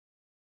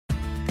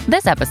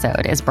This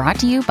episode is brought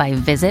to you by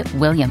Visit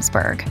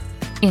Williamsburg.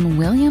 In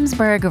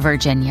Williamsburg,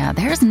 Virginia,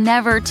 there's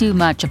never too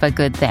much of a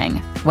good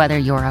thing. Whether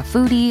you're a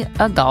foodie,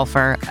 a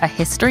golfer, a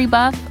history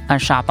buff, a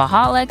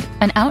shopaholic,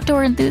 an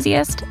outdoor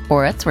enthusiast,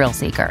 or a thrill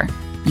seeker,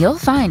 you'll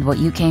find what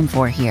you came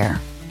for here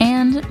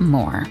and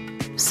more.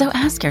 So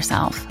ask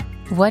yourself,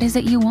 what is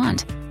it you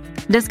want?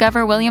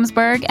 Discover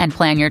Williamsburg and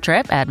plan your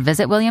trip at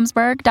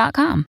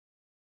visitwilliamsburg.com.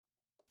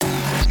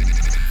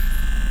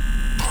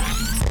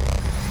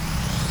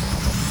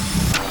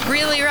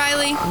 Really,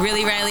 Riley?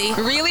 Really, Riley?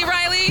 Really,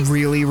 Riley?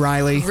 Really,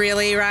 Riley?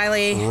 Really,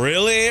 Riley?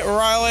 Really,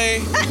 Riley?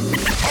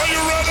 Are you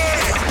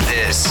ready?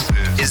 This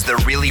is the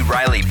Really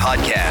Riley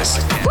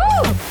Podcast.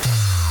 Woo!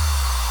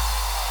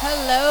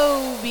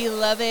 Hello,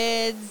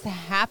 beloveds.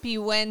 Happy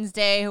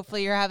Wednesday.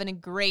 Hopefully you're having a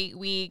great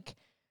week.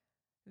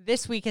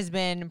 This week has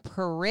been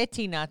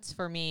pretty nuts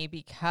for me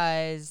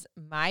because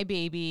my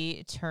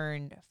baby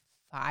turned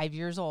 5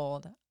 years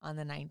old on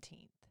the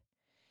 19th.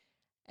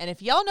 And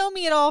if y'all know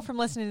me at all from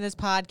listening to this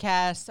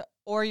podcast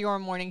or your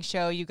morning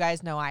show, you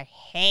guys know I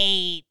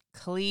hate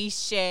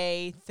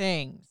cliche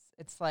things.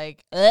 It's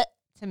like, to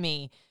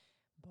me.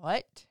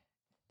 But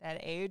that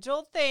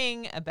age-old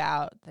thing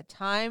about the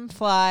time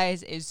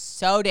flies is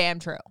so damn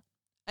true.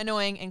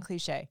 Annoying and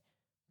cliche,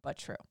 but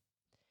true.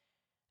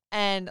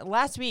 And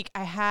last week,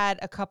 I had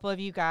a couple of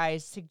you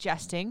guys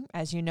suggesting,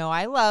 as you know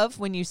I love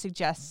when you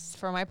suggest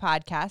for my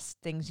podcast,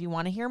 things you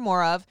want to hear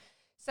more of.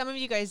 Some of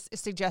you guys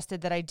suggested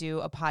that I do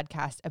a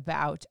podcast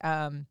about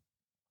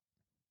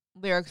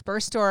Lyric's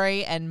birth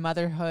story and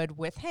motherhood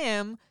with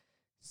him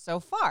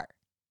so far,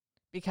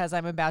 because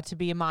I'm about to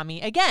be a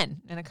mommy again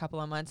in a couple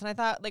of months. And I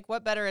thought, like,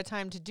 what better a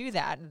time to do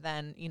that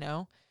than,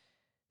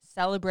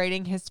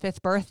 celebrating his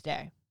 5th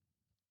birthday.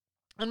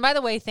 And by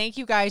the way, thank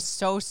you guys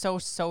so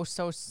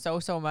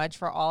much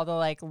for all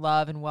the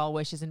love and well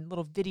wishes and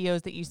little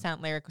videos that you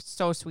sent Lyric. It was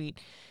so sweet.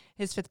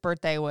 His 5th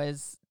birthday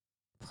was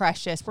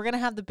precious. We're going to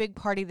have the big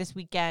party this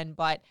weekend,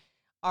 but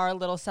our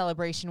little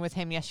celebration with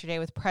him yesterday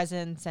with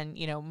presents and,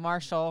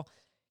 Marshall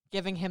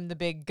giving him the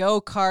big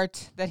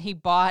go-kart that he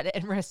bought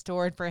and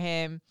restored for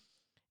him.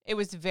 It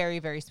was very,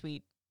 very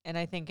sweet. And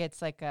I think it's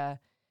like a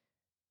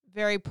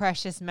very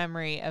precious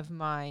memory of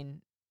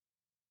mine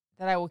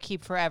that I will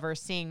keep forever,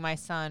 seeing my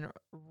son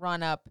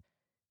run up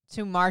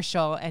to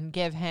Marshall and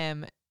give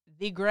him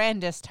the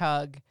grandest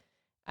hug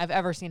I've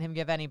ever seen him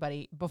give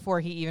anybody before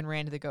he even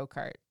ran to the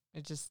go-kart.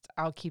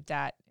 I'll keep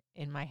that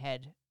in my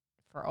head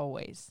for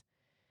always,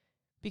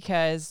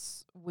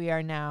 because we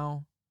are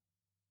now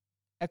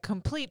a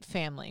complete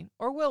family,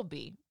 or will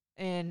be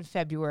in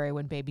February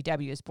when baby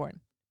W is born.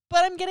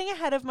 But I'm getting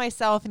ahead of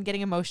myself and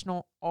getting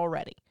emotional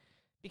already,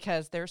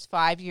 because there's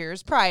 5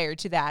 years prior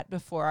to that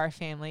before our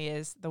family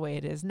is the way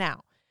it is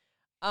now.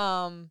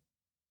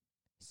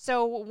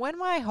 So when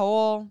my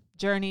whole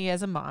journey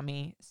as a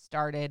mommy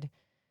started,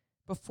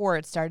 before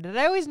it started,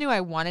 I always knew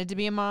I wanted to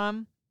be a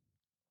mom.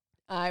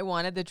 I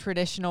wanted the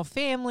traditional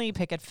family,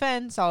 picket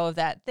fence, all of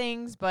that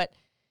things, but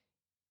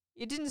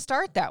it didn't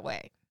start that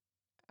way.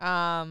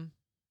 I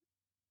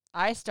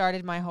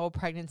started my whole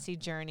pregnancy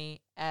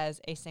journey as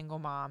a single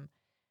mom,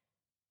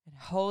 and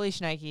holy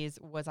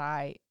shnikes was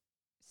I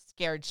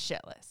scared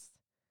shitless.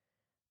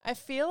 I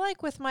feel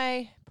like with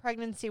my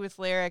pregnancy with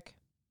Lyric,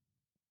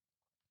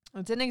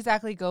 it didn't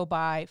exactly go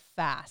by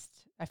fast.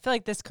 I feel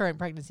like this current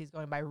pregnancy is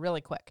going by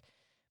really quick,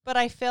 but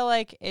I feel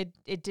like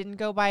it didn't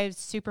go by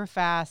super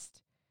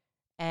fast.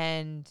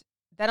 And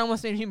that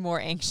almost made me more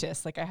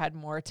anxious. Like I had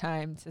more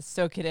time to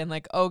soak it in.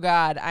 Like, oh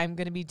God, I'm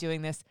going to be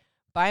doing this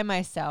by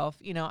myself.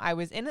 I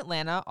was in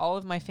Atlanta. All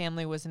of my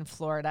family was in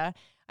Florida.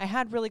 I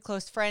had really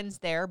close friends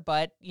there,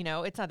 but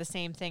it's not the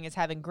same thing as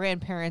having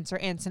grandparents or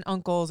aunts and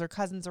uncles or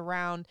cousins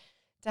around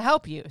to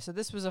help you. So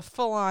this was a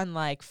full on,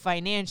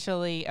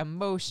 financially,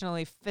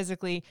 emotionally,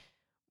 physically,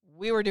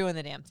 we were doing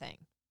the damn thing.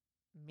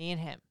 Me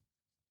and him.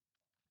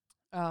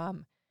 I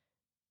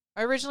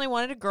originally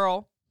wanted a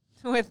girl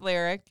with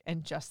Lyric,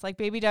 and just like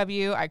baby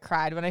W, I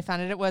cried when I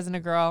found out it wasn't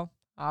a girl.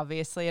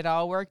 Obviously, it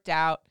all worked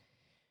out.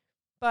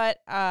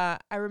 But I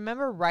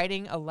remember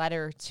writing a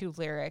letter to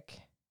Lyric,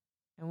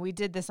 and we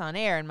did this on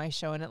air in my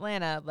show in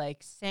Atlanta,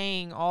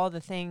 saying all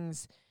the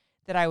things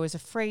that I was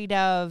afraid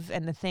of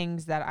and the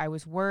things that I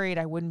was worried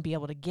I wouldn't be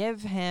able to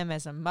give him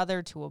as a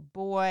mother to a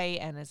boy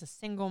and as a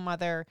single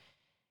mother.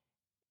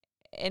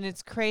 And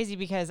it's crazy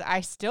because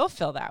I still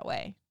feel that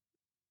way.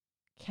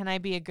 Can I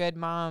be a good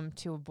mom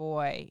to a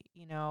boy?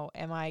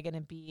 Am I going to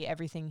be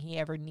everything he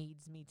ever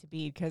needs me to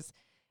be? Because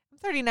I'm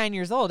 39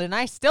 years old and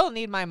I still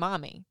need my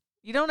mommy.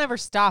 You don't ever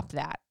stop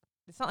that.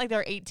 It's not like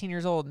they're 18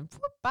 years old and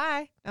whoop,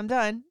 bye, I'm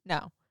done.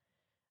 No.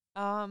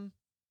 But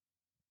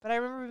I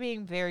remember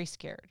being very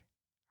scared.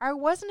 I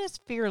wasn't as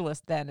fearless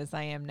then as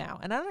I am now.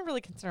 And I don't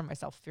really consider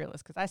myself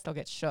fearless because I still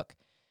get shook.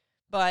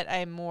 But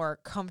I'm more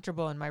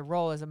comfortable in my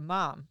role as a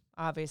mom,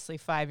 obviously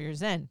 5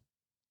 years in.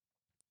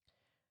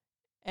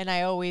 And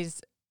I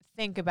always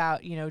think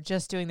about,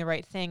 just doing the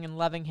right thing and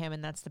loving him,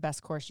 and that's the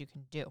best course you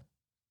can do.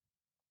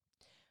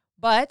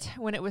 But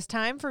when it was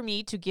time for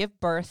me to give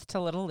birth to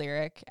little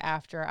Lyric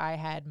after I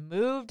had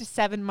moved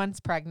 7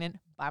 months pregnant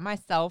by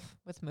myself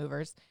with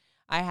movers,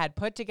 I had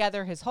put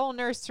together his whole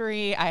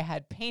nursery. I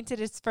had painted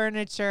his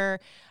furniture.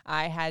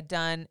 I had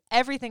done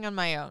everything on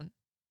my own.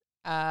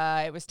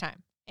 It was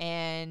time.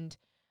 And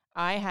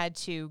I had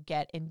to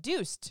get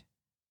induced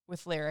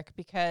with Lyric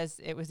because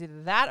it was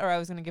either that or I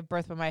was going to give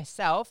birth by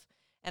myself,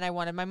 and I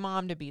wanted my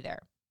mom to be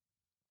there.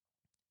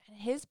 And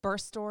his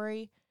birth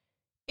story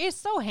is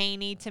so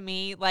haney to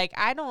me. Like,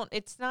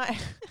 it's not,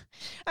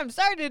 I'm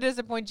sorry to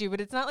disappoint you,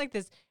 but it's not like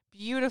this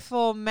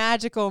beautiful,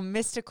 magical,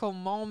 mystical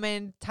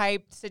moment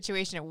type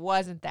situation. It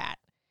wasn't that.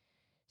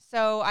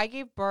 So I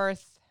gave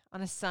birth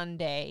on a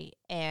Sunday,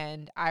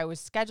 and I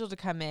was scheduled to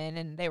come in,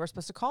 and they were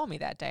supposed to call me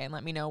that day and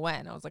let me know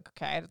when. I was like,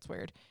 okay, that's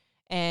weird.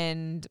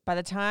 And by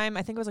the time,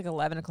 I think it was like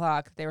 11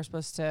 o'clock, they were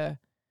supposed to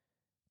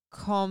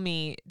call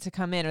me to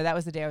come in, or that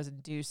was the day I was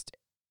induced.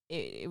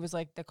 It was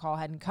like the call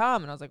hadn't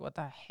come, and I was like, what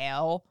the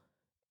hell?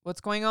 What's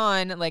going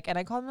on? Like, and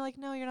I called them like,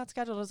 no, you're not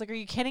scheduled. I was like, are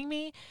you kidding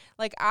me?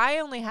 Like, I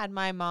only had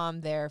my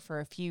mom there for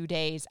a few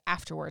days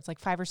afterwards, like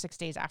 5 or 6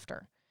 days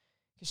after,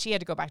 because she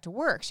had to go back to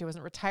work. She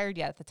wasn't retired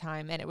yet at the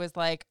time. And it was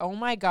like, oh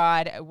my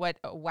God,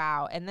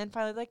 wow. And then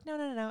finally like,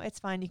 no, it's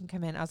fine. You can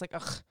come in. I was like,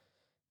 ugh,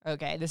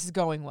 okay, this is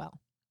going well.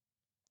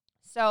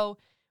 So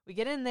we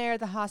get in there.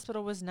 The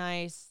hospital was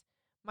nice.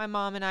 My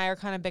mom and I are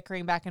kind of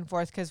bickering back and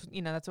forth because,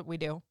 that's what we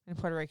do in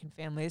Puerto Rican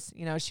families.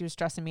 She was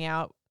stressing me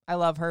out. I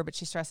love her, but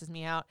she stresses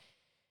me out.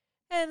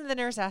 And the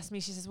nurse asked me,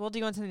 she says, well, do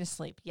you want something to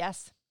sleep?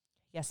 Yes.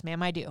 Yes,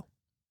 ma'am, I do.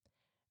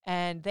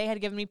 And they had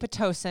given me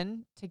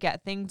Pitocin to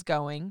get things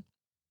going.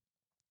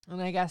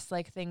 And I guess,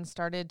 like, things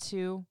started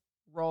to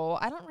roll.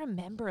 I don't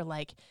remember,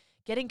 like,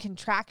 getting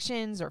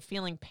contractions or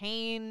feeling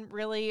pain,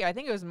 really. I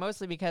think it was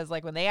mostly because,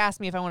 like, when they asked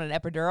me if I wanted an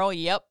epidural,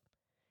 yep,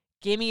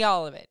 give me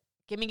all of it.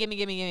 Give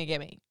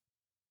me.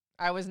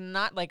 I was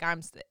not like,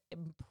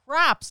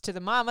 props to the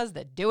mamas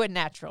that do it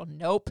natural.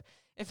 Nope.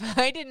 If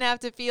I didn't have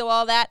to feel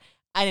all that,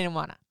 I didn't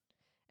want to.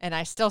 And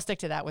I still stick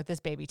to that with this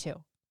baby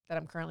too, that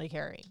I'm currently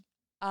carrying.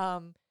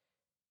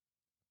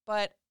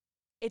 But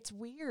it's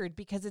weird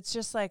because it's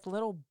just like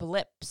little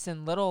blips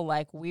and little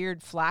like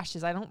weird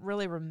flashes. I don't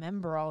really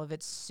remember all of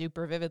it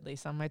super vividly.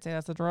 Some might say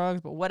that's the drugs,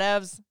 but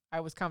whatevs.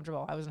 I was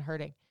comfortable. I wasn't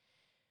hurting.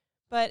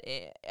 But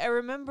I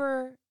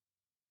remember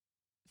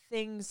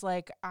things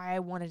like I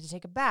wanted to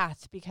take a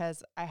bath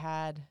because I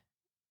had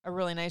a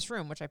really nice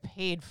room, which I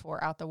paid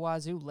for out the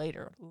wazoo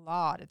later.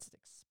 Lord, it's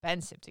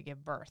expensive to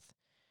give birth.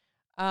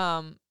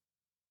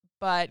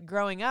 But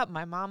growing up,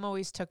 my mom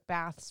always took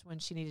baths when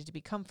she needed to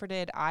be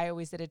comforted. I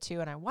always did it too,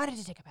 and I wanted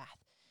to take a bath.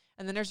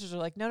 And the nurses were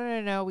like,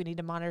 no, we need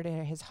to monitor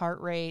his heart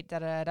rate,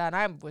 da-da-da-da. And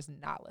I was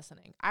not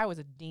listening. I was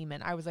a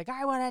demon. I was like,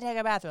 I want to take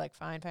a bath. They're like,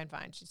 fine.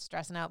 She's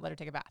stressing out. Let her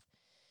take a bath.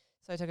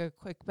 So I took a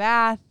quick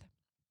bath.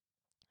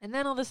 And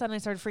then all of a sudden I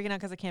started freaking out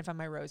because I can't find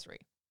my rosary.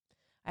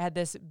 I had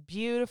this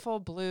beautiful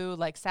blue,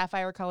 like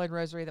sapphire-colored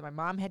rosary that my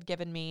mom had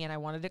given me, and I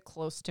wanted it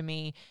close to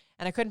me,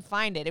 and I couldn't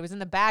find it. It was in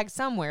the bag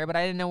somewhere, but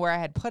I didn't know where I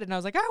had put it, and I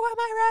was like, I want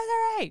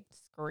my rosary!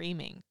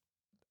 Screaming.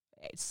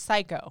 It's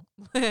psycho.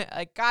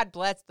 Like, God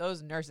bless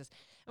those nurses.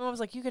 And mom was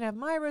like, you can have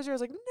my rosary. I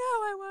was like, no,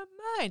 I want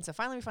mine. So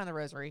finally we find the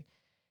rosary.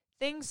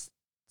 Things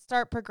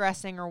start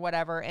progressing or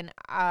whatever, and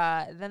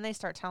then they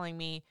start telling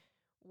me,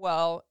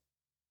 well,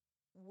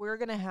 we're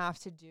going to have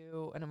to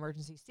do an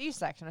emergency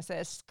C-section. I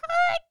said,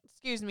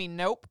 excuse me,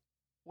 nope.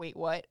 Wait,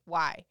 what?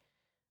 Why?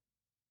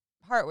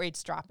 Heart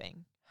rate's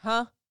dropping.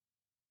 Huh?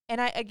 And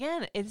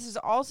this is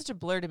all such a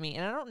blur to me,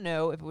 and I don't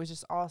know if it was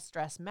just all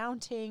stress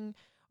mounting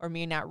or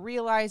me not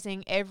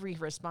realizing every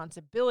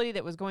responsibility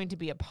that was going to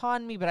be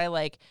upon me, but I don't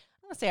want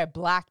to say I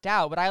blacked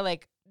out, but I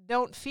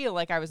don't feel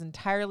like I was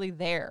entirely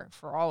there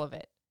for all of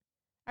it.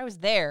 I was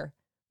there,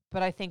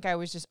 but I think I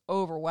was just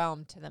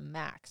overwhelmed to the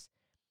max.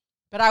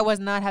 But I was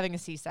not having a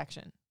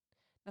C-section.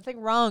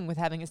 Nothing wrong with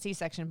having a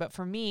C-section, but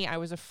for me, I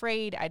was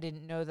afraid. I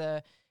didn't know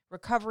the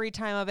recovery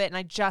time of it, and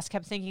I just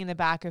kept thinking in the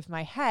back of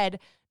my head,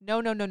 no.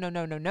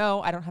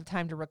 I don't have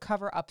time to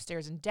recover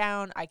upstairs and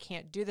down. I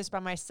can't do this by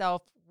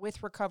myself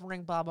with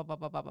recovering, blah, blah, blah,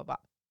 blah, blah, blah, blah.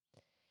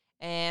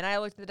 And I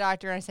looked at the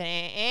doctor and I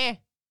said,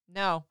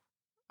 no,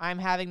 I'm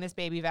having this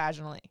baby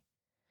vaginally.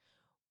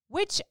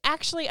 Which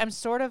actually I'm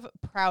sort of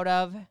proud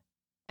of,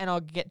 and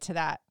I'll get to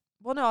that.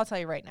 Well, no, I'll tell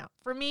you right now.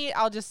 For me,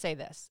 I'll just say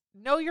this.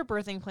 Know your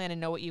birthing plan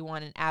and know what you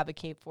want and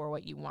advocate for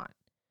what you want.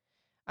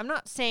 I'm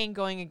not saying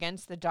going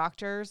against the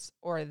doctors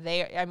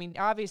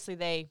obviously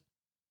they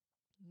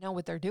know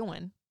what they're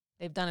doing.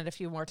 They've done it a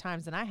few more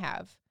times than I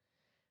have.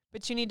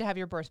 But you need to have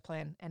your birth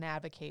plan and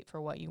advocate for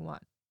what you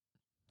want.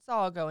 So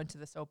I'll go into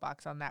the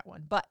soapbox on that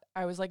one. But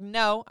I was like,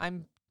 no,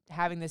 I'm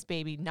having this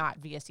baby not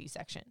via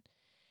C-section.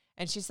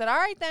 And she said, all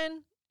right,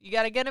 then. You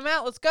got to get him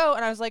out. Let's go.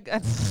 And I was like,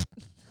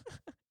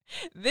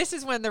 this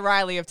is when the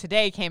Riley of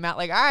today came out.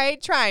 Like, all right,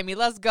 try me.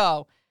 Let's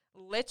go.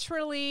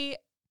 Literally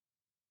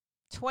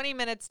 20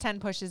 minutes,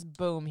 10 pushes,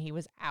 boom, he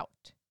was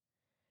out.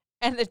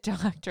 And the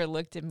doctor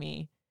looked at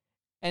me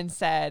and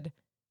said,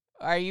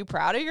 are you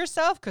proud of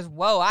yourself? Because,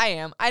 whoa, I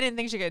am. I didn't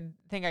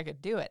think I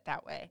could do it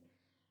that way.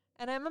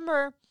 And I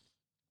remember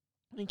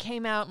When he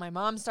came out, my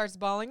mom starts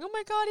bawling, oh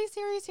my God,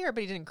 he's here.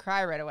 But he didn't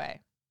cry right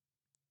away.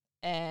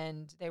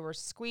 And they were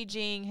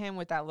squeegeeing him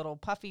with that little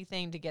puffy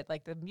thing to get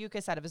like the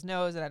mucus out of his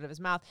nose and out of his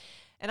mouth.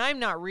 And I'm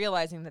not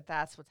realizing that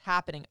that's what's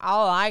happening.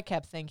 All I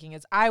kept thinking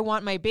is, I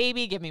want my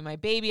baby. Give me my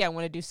baby. I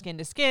want to do skin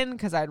to skin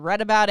because I'd read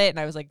about it. And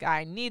I was like,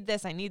 I need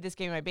this. Give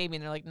me my baby.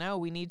 And they're like, no,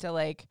 we need to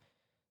like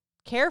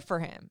care for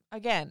him.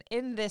 Again,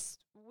 in this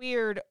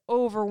weird,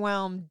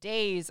 overwhelmed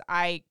daze,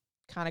 I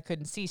kind of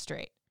couldn't see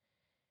straight.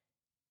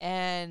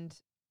 And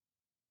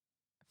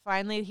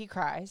finally he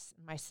cries.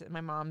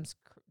 My mom's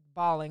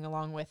bawling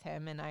along with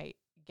him, and I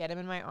get him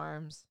in my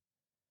arms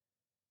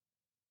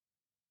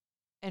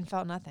and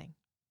felt nothing.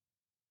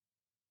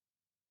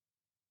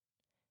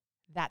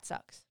 That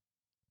sucks.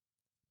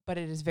 But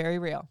it is very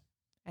real,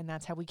 and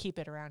that's how we keep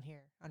it around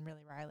here on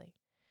Really Riley.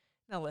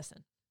 Now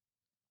listen,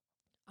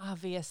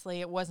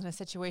 obviously it wasn't a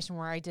situation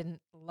where I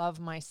didn't love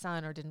my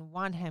son or didn't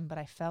want him, but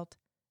I felt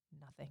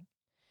nothing.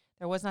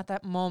 There was not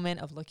that moment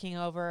of looking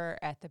over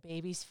at the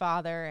baby's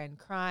father and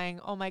crying,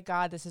 oh my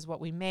God, this is what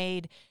we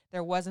made.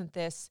 There wasn't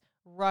this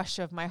rush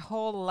of my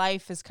whole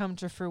life has come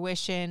to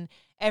fruition.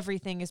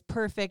 Everything is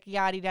perfect.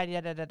 Yada, yada,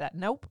 yada, yada.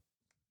 Nope.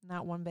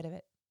 Not one bit of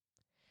it.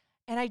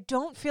 And I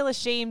don't feel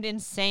ashamed in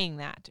saying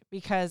that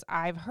because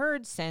I've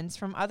heard since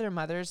from other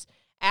mothers,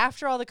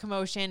 after all the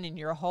commotion and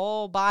your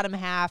whole bottom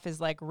half is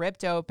like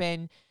ripped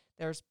open,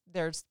 there's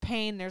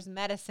pain, there's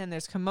medicine,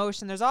 there's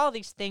commotion, there's all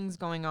these things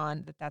going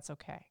on, that's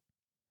okay.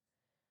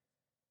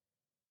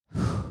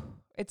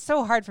 It's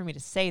so hard for me to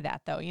say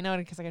that, though, you know,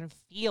 because I can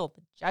feel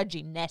the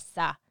judginess,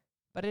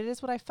 but it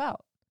is what I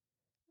felt.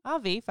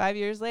 Avi, 5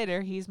 years later,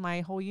 he's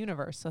my whole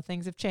universe, so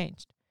things have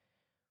changed.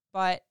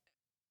 But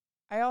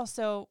I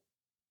also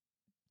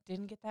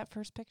didn't get that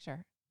first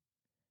picture.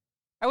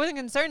 I wasn't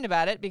concerned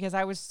about it because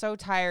I was so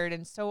tired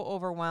and so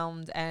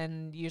overwhelmed,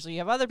 and usually you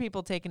have other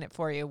people taking it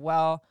for you.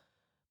 Well,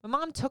 my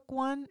mom took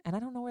one, and I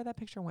don't know where that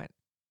picture went.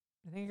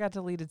 I think it got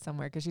deleted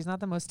somewhere because she's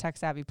not the most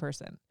tech-savvy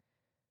person.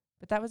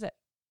 But that was it.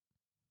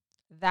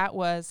 That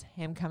was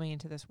him coming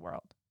into this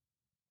world.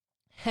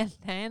 And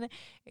then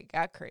it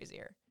got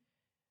crazier.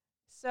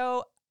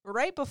 So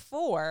right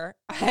before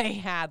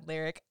I had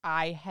Lyric,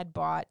 I had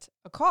bought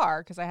a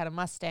car because I had a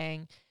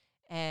Mustang,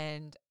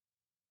 and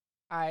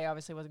I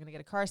obviously wasn't going to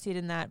get a car seat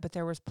in that, but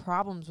there was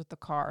problems with the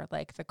car.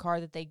 Like the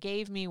car that they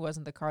gave me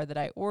wasn't the car that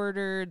I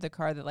ordered, the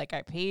car that like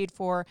I paid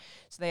for.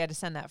 So they had to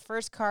send that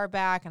first car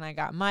back, and I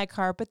got my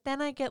car. But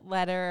then I get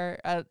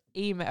a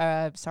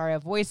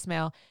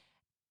voicemail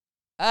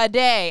a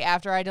day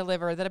after I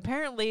deliver that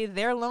apparently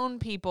their loan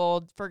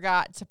people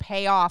forgot to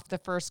pay off the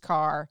first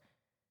car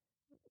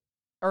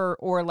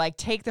or like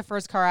take the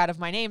first car out of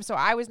my name. So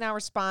I was now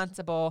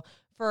responsible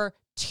for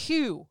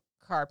 2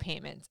 car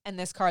payments and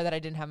this car that I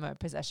didn't have in my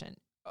possession.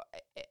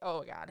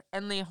 Oh God.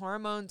 And the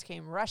hormones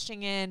came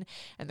rushing in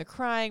and the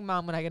crying,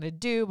 Mom, what am I going to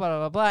do? Blah, blah,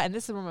 blah, blah. And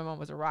this is where my mom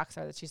was a rock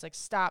star, that she's like,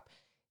 stop,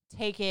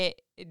 take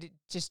it,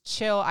 just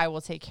chill. I will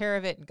take care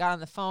of it. And got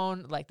on the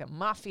phone like the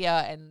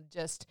mafia and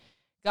just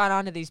got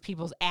onto these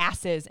people's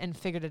asses and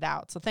figured it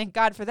out. So thank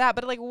God for that.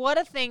 But like, what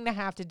a thing to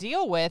have to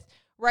deal with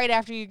right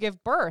after you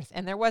give birth.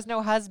 And there was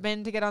no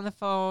husband to get on the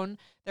phone.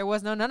 There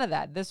was none of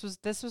that. This was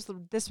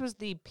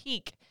the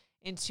peak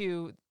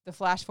into the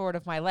flash forward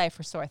of my life,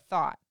 or so I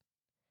thought.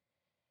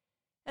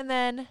 And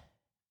then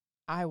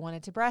I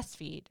wanted to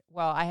breastfeed.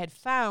 Well, I had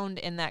found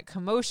in that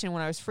commotion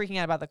when I was freaking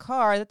out about the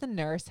car that the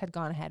nurse had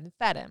gone ahead and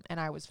fed him.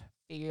 And I was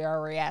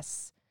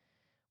furious.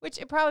 Which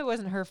it probably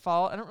wasn't her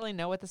fault. I don't really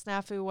know what the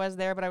snafu was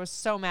there, but I was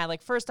so mad.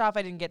 Like, first off,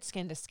 I didn't get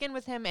skin to skin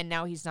with him, and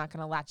now he's not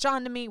going to latch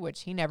on to me,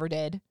 which he never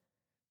did.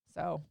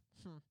 So,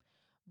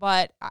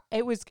 but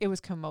it was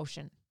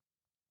commotion.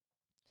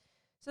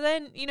 So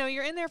then, you know,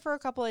 you're in there for a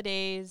couple of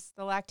days.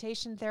 The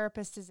lactation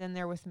therapist is in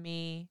there with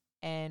me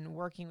and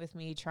working with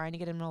me, trying to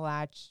get him to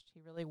latch.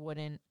 He really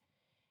wouldn't.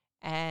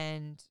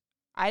 And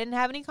I didn't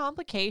have any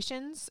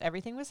complications.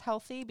 Everything was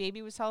healthy.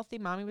 Baby was healthy.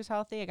 Mommy was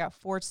healthy. I got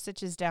 4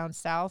 stitches down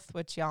south,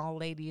 which y'all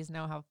ladies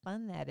know how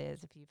fun that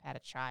is if you've had a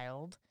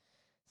child.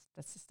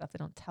 That's the stuff they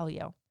don't tell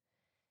you.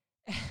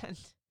 And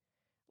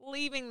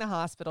leaving the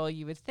hospital,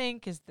 you would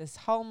think, is this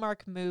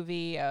Hallmark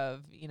movie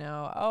of, you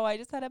know, oh, I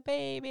just had a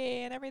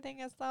baby and everything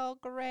is so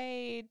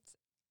great.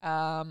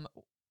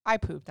 I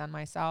pooped on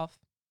myself.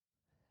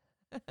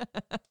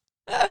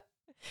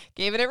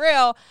 Gave it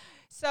real.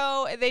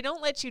 So they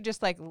don't let you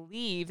just like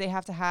leave. They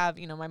have to have,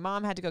 you know, my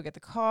mom had to go get the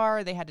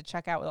car. They had to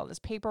check out with all this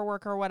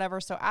paperwork or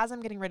whatever. So as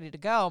I'm getting ready to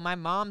go, my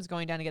mom's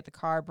going down to get the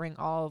car, bring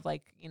all of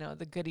like, you know,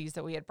 the goodies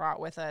that we had brought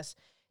with us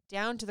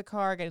down to the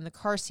car, getting the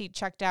car seat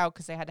checked out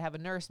because they had to have a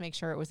nurse make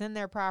sure it was in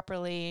there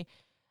properly.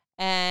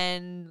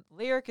 And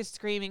Lyric is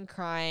screaming,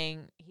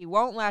 crying. He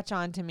won't latch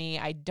on to me.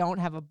 I don't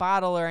have a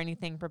bottle or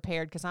anything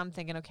prepared because I'm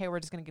thinking, okay, we're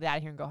just going to get out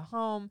of here and go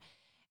home.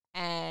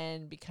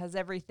 And because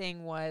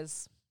everything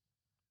was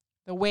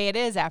the way it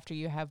is after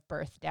you have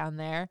birth down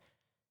there,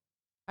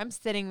 I'm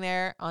sitting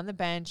there on the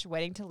bench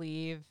waiting to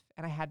leave,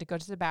 and I had to go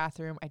to the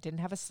bathroom. I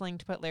didn't have a sling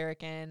to put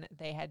Lyric in.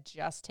 They had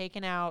just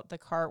taken out the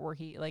cart where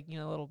he, like, you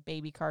know, little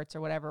baby carts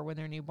or whatever when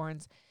they're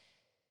newborns.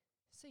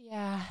 So,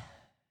 yeah,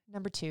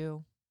 number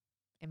 2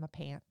 in my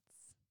pants.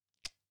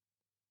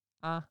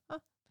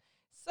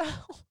 So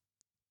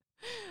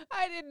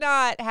I did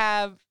not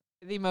have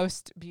the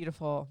most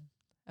beautiful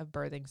of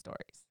birthing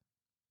stories.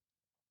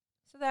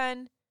 So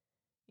then,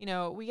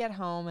 we get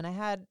home and I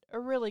had a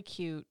really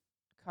cute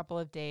couple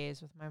of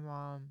days with my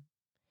mom.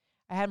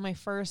 I had my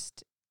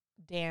first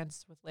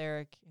dance with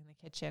Lyric in the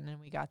kitchen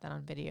and we got that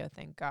on video,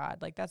 thank God.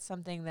 Like, that's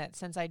something that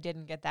since I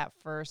didn't get that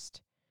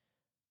first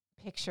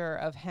picture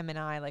of him and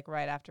I, like,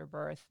 right after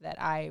birth, that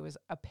I was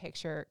a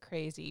picture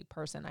crazy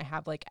person. I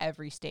have, like,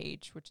 every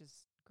stage, which is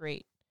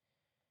great.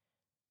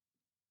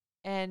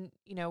 And,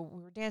 we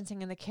were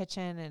dancing in the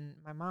kitchen and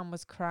my mom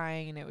was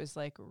crying and it was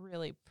like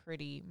really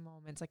pretty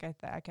moments. Like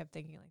I kept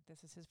thinking, like,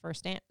 this is his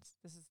first dance.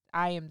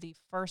 I am the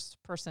first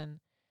person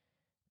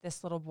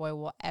this little boy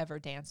will ever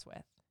dance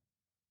with.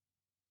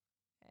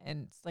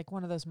 And it's like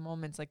one of those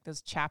moments, like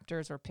those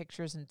chapters or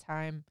pictures in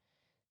time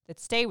that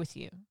stay with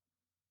you.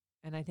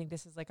 And I think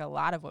this is like a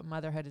lot of what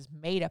motherhood is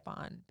made up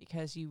on,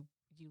 because you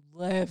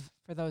live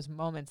for those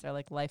moments. They're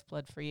like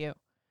lifeblood for you.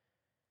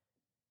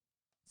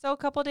 So a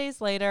couple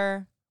days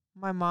later,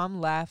 my mom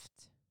left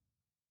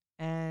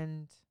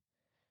and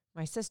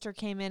my sister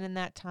came in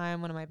that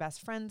time. One of my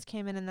best friends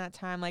came in that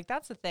time. Like,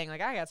 that's the thing.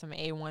 Like, I got some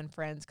A1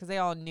 friends because they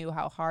all knew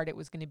how hard it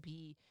was going to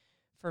be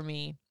for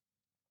me,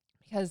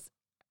 because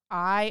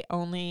I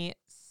only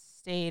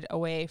stayed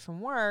away from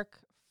work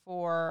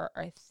for,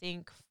 I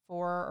think,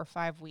 4 or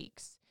 5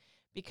 weeks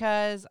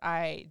because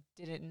I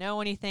didn't know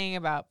anything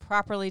about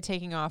properly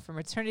taking off for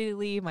maternity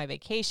leave. My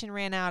vacation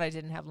ran out. I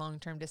didn't have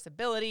long-term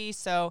disability.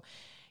 So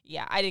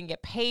yeah, I didn't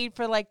get paid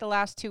for like the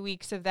last 2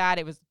 weeks of that.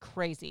 It was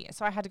crazy.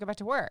 So I had to go back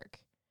to work.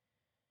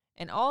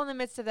 And all in the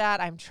midst of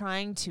that, I'm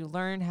trying to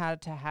learn how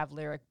to have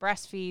Lyric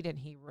breastfeed, and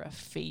he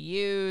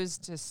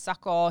refused to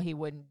suckle. He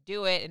wouldn't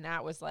do it. And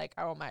that was like,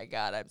 oh my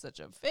God, I'm such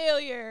a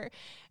failure.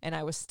 And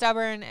I was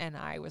stubborn, and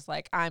I was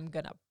like, I'm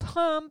going to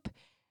pump.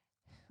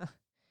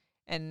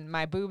 And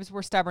my boobs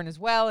were stubborn as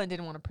well and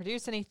didn't want to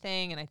produce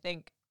anything. And I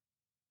think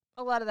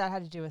a lot of that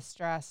had to do with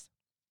stress.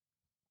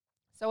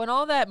 So in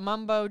all that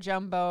mumbo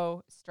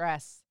jumbo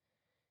stress,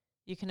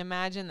 you can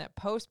imagine that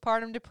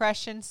postpartum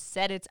depression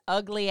set its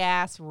ugly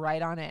ass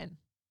right on in.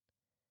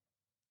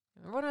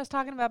 Remember when I was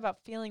talking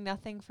about feeling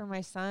nothing for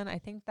my son? I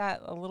think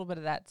that a little bit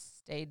of that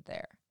stayed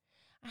there.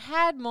 I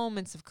had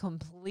moments of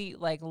complete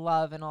like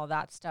love and all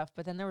that stuff,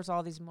 but then there was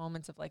all these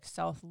moments of like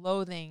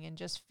self-loathing and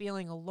just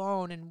feeling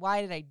alone, and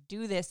why did I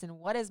do this, and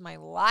what is my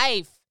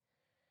life?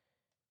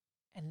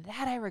 And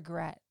that I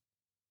regret.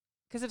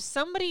 Because if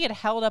somebody had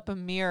held up a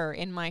mirror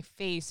in my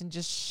face and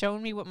just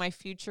shown me what my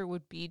future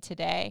would be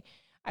today,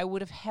 I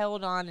would have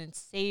held on and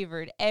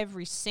savored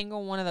every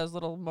single one of those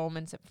little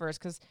moments at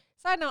first. Because,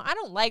 side note, I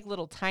don't like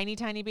little tiny,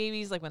 tiny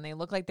babies, like when they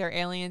look like they're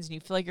aliens and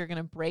you feel like you're going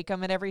to break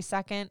them at every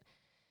second,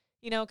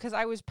 because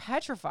I was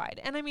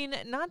petrified. And I mean,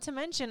 not to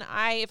mention,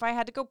 if I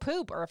had to go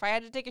poop or if I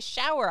had to take a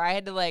shower, I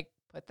had to like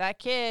put that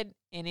kid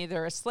in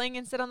either a sling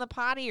and sit on the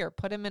potty or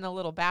put him in a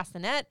little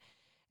bassinet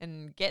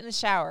and get in the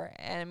shower.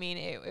 And I mean,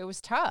 it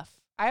was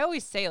tough. I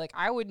always say, like,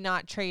 I would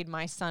not trade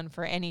my son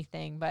for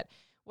anything, but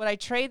would I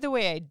trade the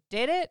way I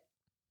did it?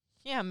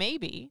 Yeah,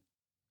 maybe.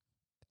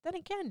 But then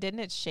again, didn't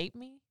it shape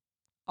me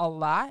a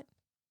lot?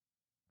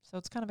 So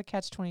it's kind of a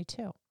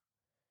catch-22.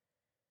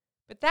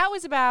 But that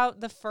was about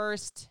the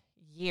first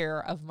year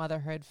of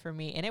motherhood for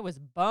me, and it was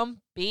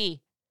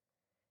bumpy.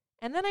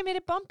 And then I made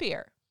it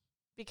bumpier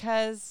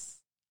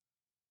because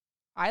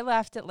I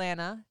left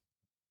Atlanta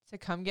to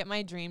come get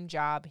my dream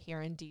job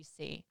here in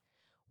DC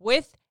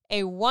with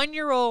a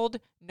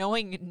 1-year-old,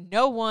 knowing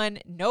no one,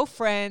 no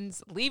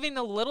friends, leaving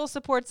the little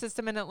support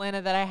system in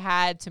Atlanta that I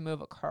had to move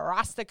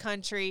across the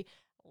country.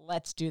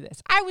 Let's do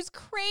this. I was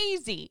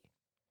crazy,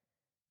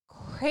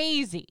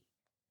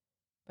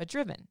 but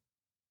driven.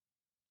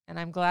 And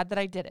I'm glad that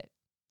I did it,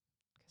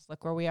 because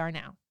look where we are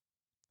now.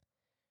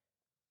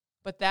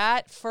 But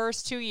that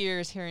first 2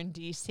 years here in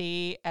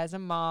DC as a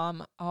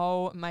mom,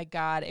 oh my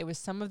God, it was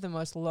some of the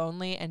most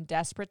lonely and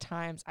desperate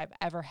times I've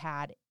ever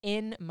had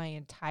in my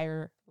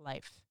entire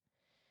life.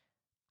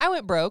 I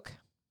went broke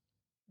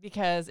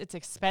because it's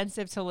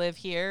expensive to live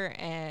here,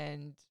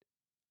 and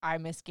I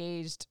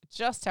misgauged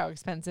just how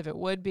expensive it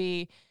would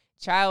be.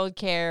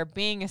 Childcare,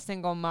 being a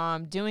single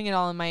mom, doing it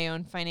all on my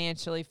own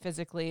financially,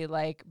 physically.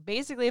 Like,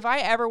 basically, if I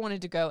ever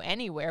wanted to go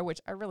anywhere,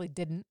 which I really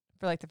didn't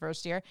for like the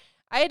first year,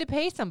 I had to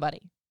pay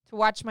somebody to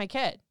watch my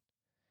kid.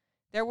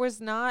 There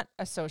was not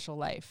a social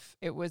life.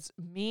 It was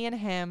me and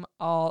him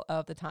all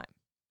of the time,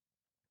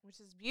 which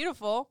is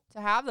beautiful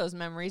to have those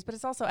memories, but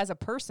it's also, as a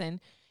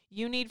person,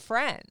 you need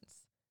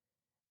friends.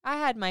 I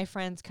had my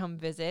friends come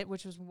visit,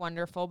 which was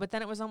wonderful, but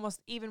then it was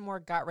almost even more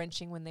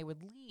gut-wrenching when they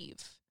would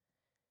leave.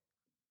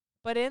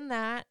 But in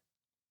that,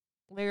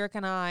 Lyric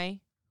and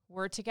I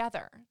were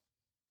together.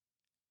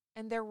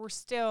 And there were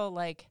still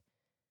like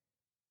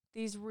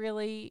these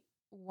really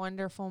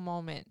wonderful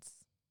moments,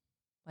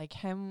 like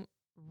him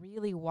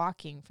really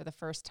walking for the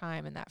first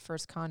time in that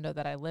first condo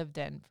that I lived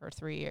in for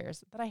 3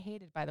 years, that I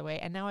hated, by the way,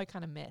 and now I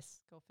kind of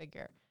miss. Go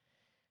figure.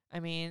 I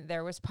mean,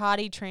 there was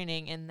potty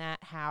training in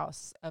that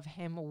house of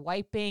him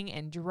wiping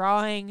and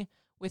drawing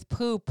with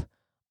poop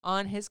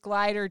on his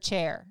glider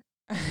chair.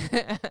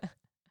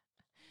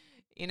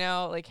 You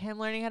know, like him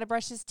learning how to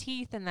brush his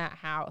teeth in that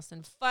house.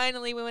 And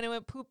finally, when it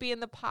went poopy in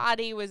the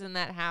potty was in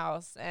that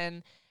house.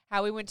 And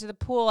how we went to the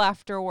pool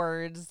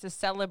afterwards to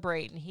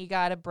celebrate. And he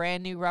got a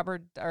brand new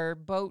rubber or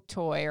boat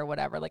toy or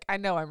whatever. Like, I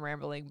know I'm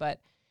rambling, but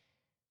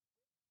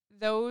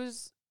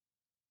those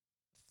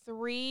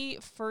 3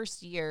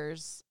 first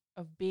years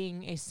of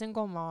being a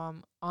single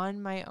mom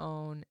on my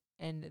own,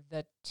 and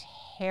the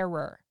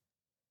terror,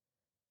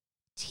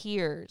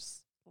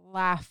 tears,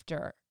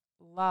 laughter,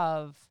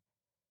 love,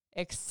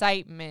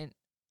 excitement,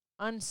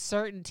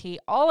 uncertainty,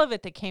 all of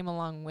it that came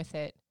along with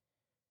it,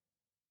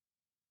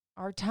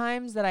 are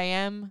times that I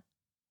am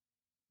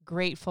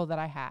grateful that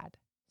I had.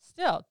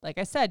 Still, like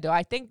I said,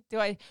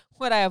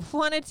 would I have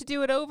wanted to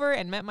do it over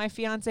and met my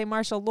fiance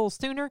Marshall a little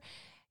sooner?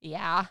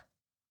 Yeah.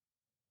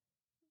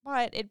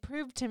 But it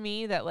proved to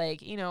me that,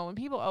 like, you know, when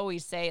people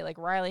always say, like,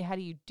 Riley, how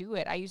do you do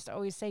it? I used to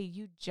always say,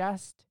 you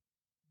just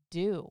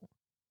do.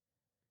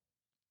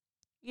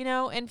 You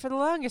know, and for the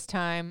longest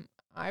time,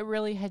 I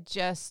really had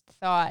just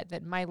thought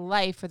that my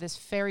life, or this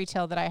fairy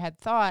tale that I had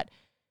thought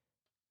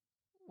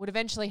would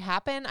eventually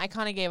happen. I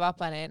kind of gave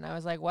up on it. And I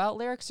was like, well,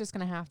 Lyric's just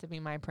going to have to be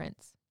my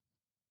prince.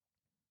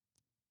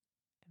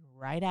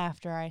 And right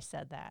after I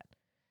said that,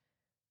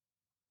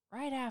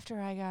 right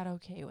after I got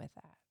okay with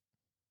that,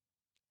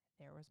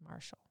 there was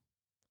Marshall.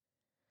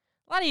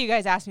 A lot of you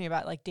guys asked me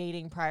about, like,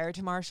 dating prior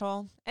to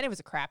Marshall, and it was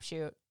a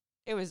crapshoot.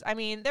 It was, I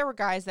mean, there were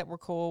guys that were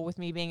cool with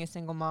me being a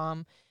single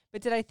mom,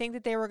 but did I think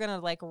that they were going to,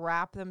 like,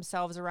 wrap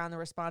themselves around the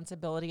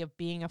responsibility of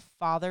being a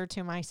father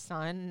to my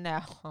son?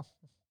 No.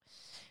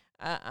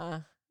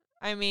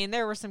 I mean,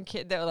 there were some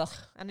kids that, I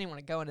don't even want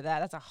to go into that.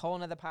 That's a whole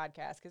nother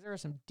podcast, because there were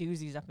some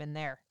doozies up in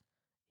there.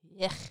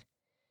 Yuck.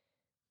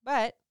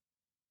 But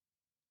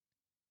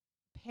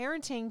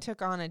parenting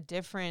took on a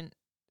different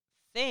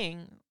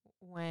thing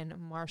when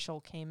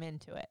Marshall came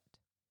into it.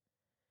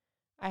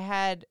 I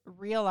had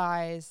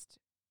realized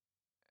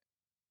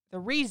the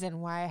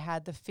reason why I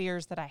had the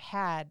fears that I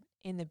had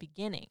in the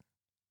beginning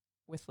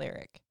with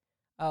Lyric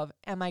of,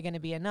 am I going to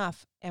be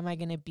enough? Am I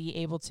going to be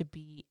able to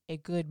be a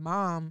good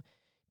mom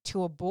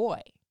to a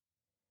boy?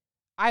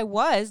 I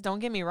was, don't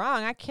get me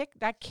wrong, I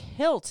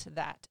killed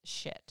that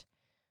shit.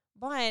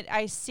 But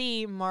I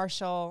see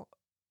Marshall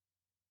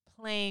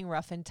playing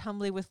rough and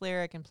tumbly with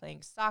Lyric and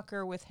playing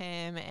soccer with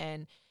him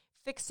and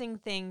fixing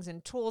things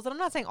and tools. And I'm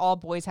not saying all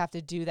boys have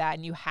to do that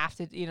and you have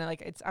to, you know,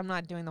 like, I'm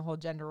not doing the whole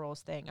gender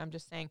roles thing. I'm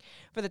just saying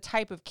for the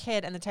type of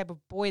kid and the type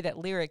of boy that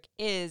Lyric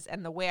is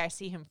and the way I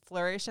see him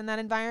flourish in that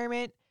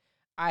environment,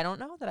 I don't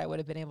know that I would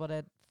have been able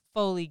to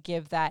fully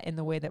give that in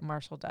the way that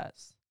Marshall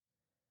does.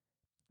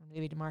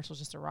 Maybe Marshall's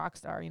just a rock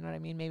star, you know what I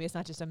mean? Maybe it's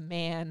not just a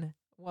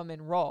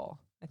man-woman role.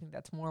 I think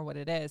that's more what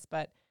it is.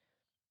 But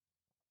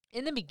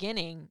in the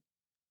beginning,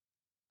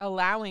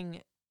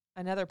 allowing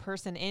another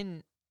person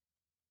in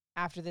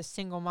after this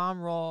single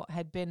mom role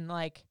had been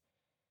like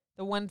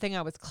the one thing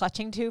I was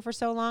clutching to for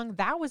so long.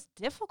 That was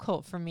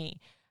difficult for me.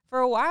 For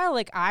a while,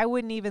 like, I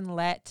wouldn't even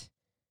let,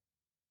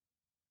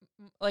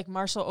 like,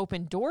 Marshall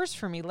open doors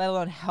for me, let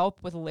alone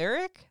help with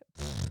Lyric.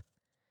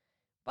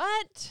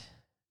 But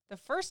the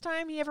first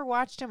time he ever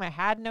watched him, I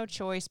had no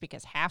choice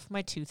because half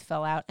my tooth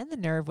fell out and the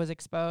nerve was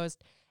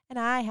exposed. And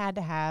I had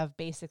to have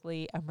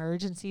basically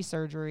emergency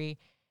surgery.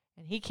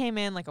 And he came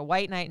in like a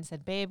white knight and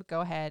said, babe,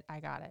 go ahead. I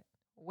got it.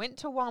 Went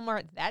to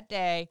Walmart that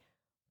day,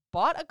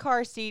 bought a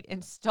car seat,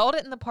 installed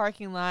it in the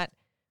parking lot,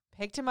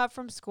 picked him up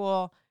from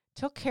school,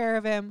 took care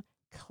of him,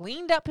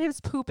 cleaned up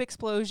his poop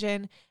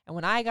explosion. And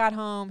when I got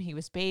home, he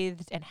was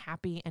bathed and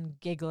happy and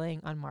giggling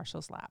on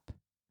Marshall's lap.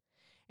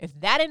 If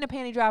that ain't a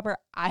panty dropper,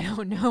 I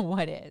don't know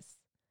what is.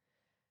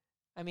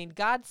 I mean,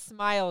 God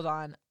smiled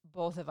on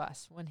both of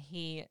us when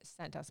he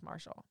sent us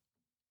Marshall.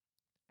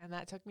 And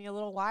that took me a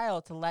little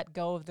while to let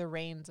go of the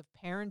reins of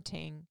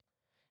parenting.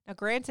 Now,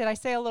 granted, I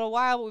say a little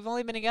while, but we've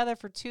only been together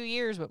for 2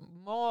 years, but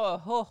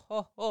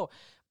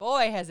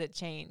boy, has it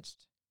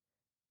changed.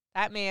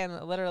 That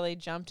man literally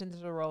jumped into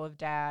the role of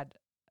dad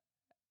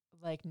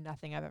like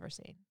nothing I've ever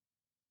seen.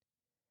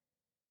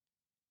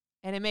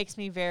 And it makes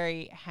me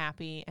very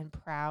happy and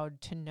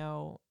proud to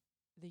know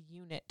the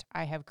unit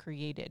I have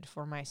created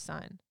for my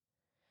son.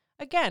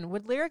 Again,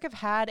 would Lyric have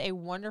had a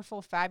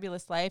wonderful,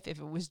 fabulous life if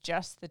it was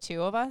just the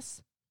two of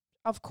us?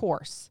 Of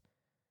course.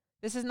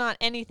 This is not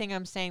anything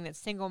I'm saying that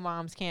single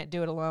moms can't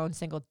do it alone,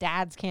 single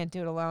dads can't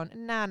do it alone.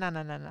 No.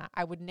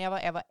 I would never,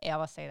 ever,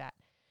 ever say that.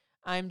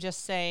 I'm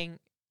just saying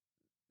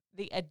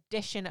the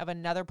addition of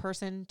another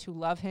person to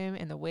love him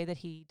in the way that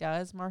he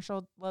does,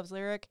 Marshall loves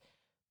Lyric,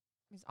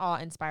 is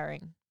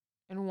awe-inspiring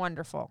and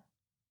wonderful.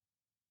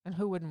 And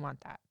who wouldn't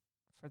want that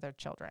for their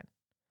children?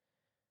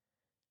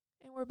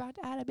 And we're about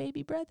to add a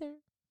baby brother.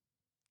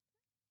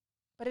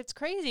 But it's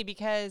crazy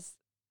because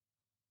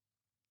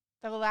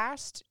the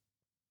last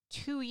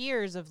 2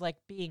 years of, like,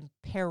 being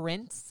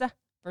parents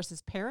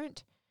versus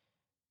parent,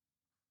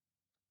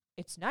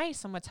 it's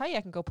nice. I'm going to tell you,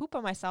 I can go poop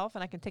by myself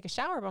and I can take a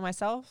shower by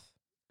myself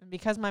And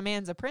because my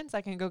man's a prince,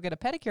 I can go get a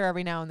pedicure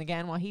every now and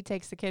again while he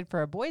takes the kid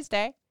for a boys'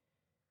 day.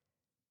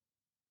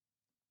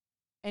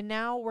 And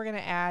now we're going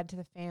to add to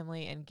the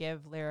family and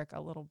give Lyric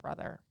a little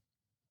brother.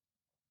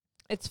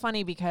 It's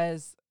funny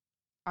because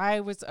I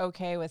was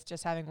okay with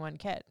just having one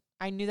kid.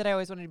 I knew that I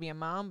always wanted to be a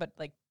mom, but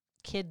like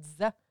kids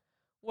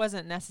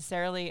wasn't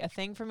necessarily a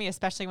thing for me,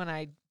 especially when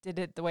I did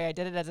it the way I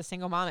did it as a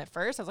single mom at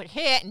first. I was like,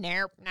 hey,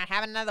 nope, not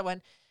having another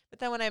one. But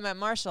then when I met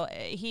Marshall,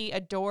 he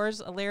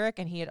adores Lyric,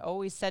 and he had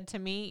always said to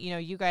me, you know,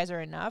 you guys are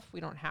enough.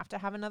 We don't have to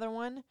have another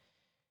one.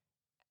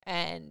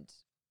 And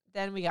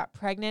then we got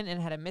pregnant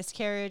and had a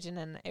miscarriage, and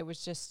then it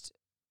was just,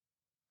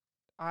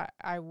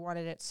 I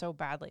wanted it so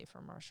badly for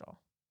Marshall.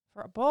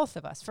 For both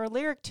of us. For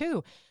Lyric,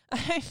 too.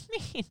 I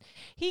mean,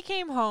 he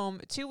came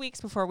home 2 weeks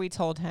before we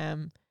told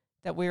him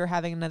that we were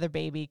having another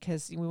baby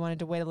because we wanted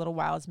to wait a little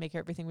while to make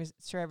everything was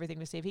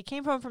safe. He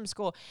came home from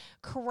school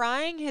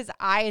crying his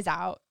eyes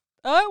out.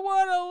 I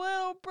want a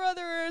little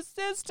brother or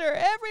sister.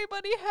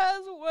 Everybody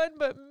has one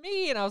but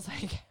me. And I was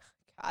like,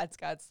 God's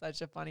got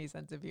such a funny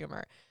sense of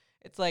humor.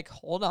 It's like,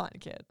 hold on,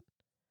 kid.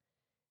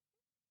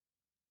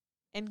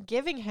 And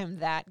giving him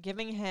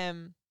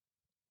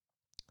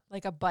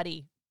like a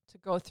buddy to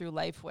go through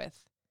life with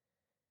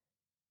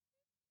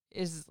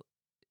is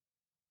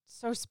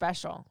so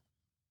special.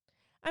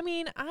 I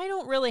mean, I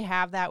don't really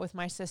have that with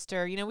my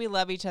sister. You know, we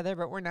love each other,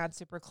 but we're not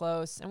super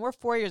close. And we're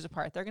 4 years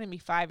apart. They're going to be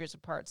 5 years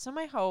apart. So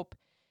my hope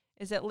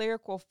is that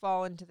Lyric will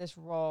fall into this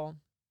role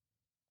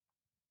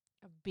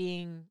of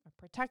being a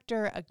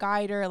protector, a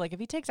guider. Like if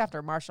he takes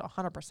after Marshall,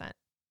 100%,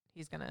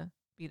 he's going to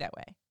be that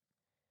way.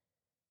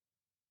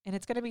 And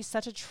it's going to be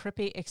such a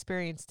trippy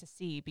experience to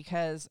see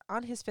because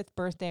on his 5th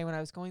birthday, when I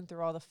was going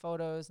through all the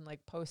photos and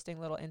like posting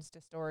little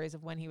Insta stories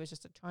of when he was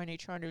just a tiny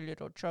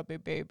little chubby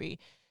baby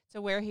to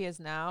where he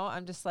is now,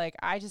 I'm just like,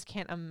 I just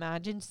can't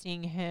imagine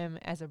seeing him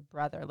as a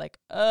brother. Like,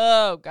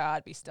 oh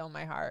God, be still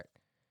my heart.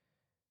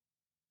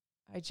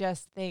 I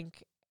just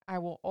think I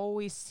will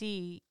always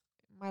see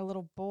my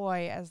little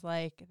boy as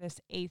like this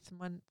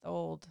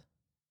 8-month-old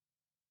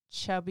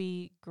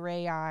chubby,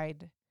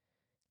 gray-eyed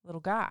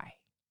little guy.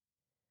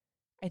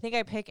 I think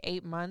I pick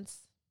 8 months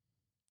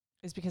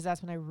is because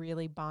that's when I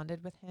really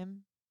bonded with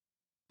him.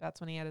 That's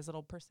when he had his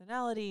little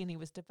personality and he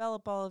was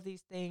develop all of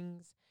these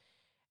things.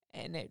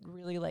 And it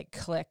really like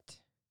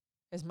clicked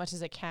as much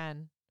as it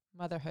can,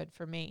 motherhood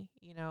for me.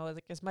 You know,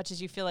 like as much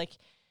as you feel like,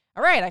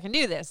 all right, I can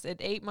do this.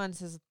 At 8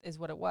 months is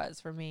what it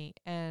was for me.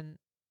 And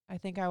I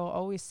think I will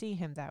always see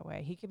him that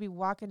way. He could be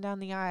walking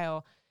down the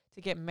aisle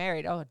to get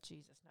married. Oh,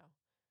 Jesus,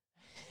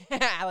 no.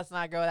 Let's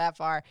not go that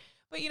far.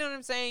 But you know what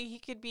I'm saying? He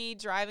could be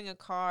driving a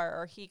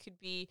car, or he could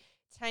be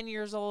 10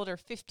 years old or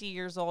 50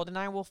 years old, and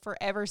I will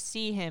forever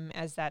see him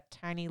as that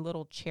tiny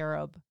little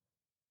cherub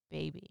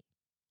baby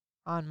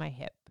on my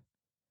hip,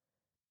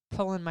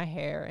 pulling my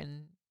hair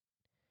and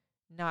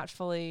not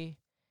fully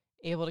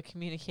able to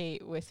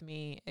communicate with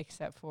me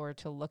except for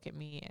to look at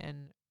me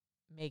and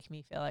make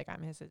me feel like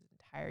I'm his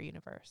entire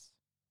universe.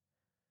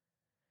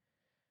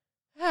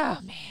 Oh,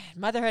 man.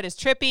 Motherhood is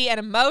trippy and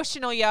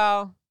emotional,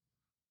 y'all.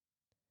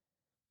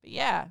 But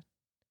yeah,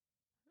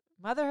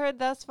 motherhood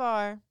thus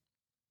far,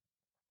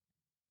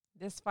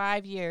 this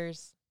 5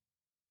 years,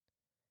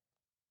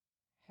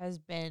 has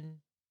been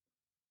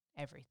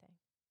everything.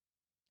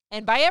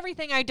 And by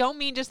everything, I don't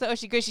mean just the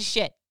Oshigushy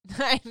shit.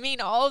 I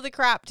mean all of the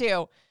crap,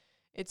 too.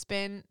 It's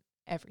been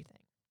everything.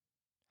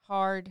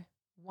 Hard,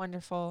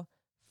 wonderful,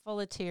 full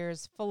of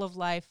tears, full of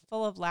life,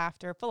 full of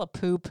laughter, full of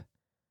poop,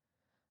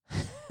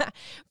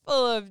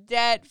 full of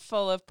debt,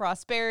 full of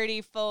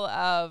prosperity, full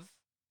of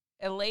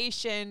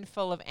elation,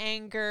 full of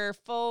anger,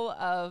 full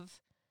of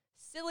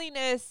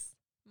silliness,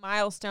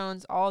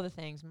 milestones, all the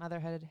things.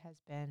 Motherhood has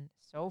been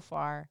so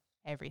far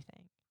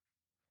everything.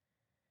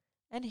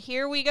 And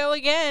here we go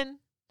again.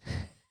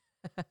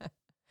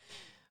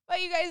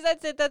 But you guys,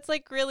 that's it. That's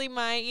like really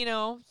my,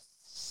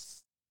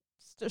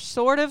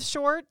 sort of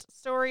short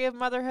story of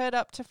motherhood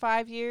up to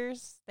 5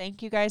 years.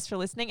 Thank you guys for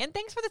listening. And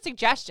thanks for the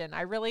suggestion.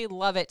 I really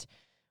love it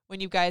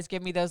when you guys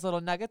give me those little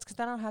nuggets because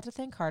then I don't have to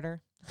think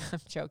harder. I'm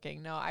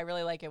joking. No, I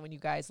really like it when you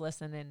guys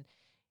listen and,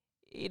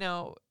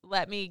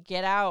 let me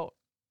get out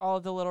all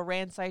the little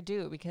rants I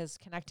do because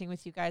connecting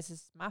with you guys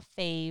is my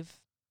fave.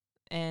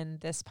 And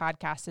this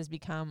podcast has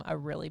become a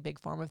really big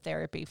form of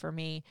therapy for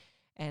me.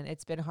 And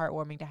it's been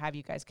heartwarming to have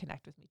you guys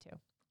connect with me too.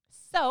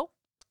 So,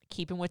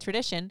 keeping with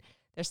tradition,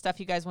 there's stuff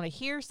you guys want to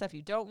hear, stuff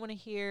you don't want to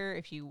hear.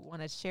 If you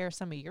want to share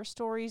some of your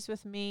stories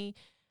with me,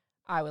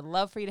 I would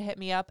love for you to hit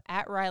me up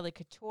at Riley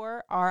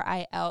Couture,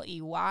 RILEYCOUTURE.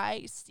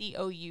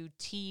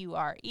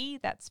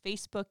 That's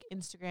Facebook,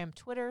 Instagram,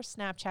 Twitter.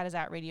 Snapchat is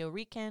at Radio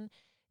Recon.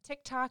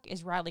 TikTok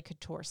is Riley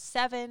Couture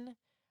 7.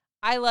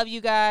 I love you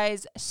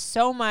guys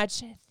so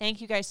much.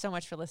 Thank you guys so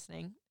much for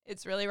listening.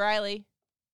 It's really Riley.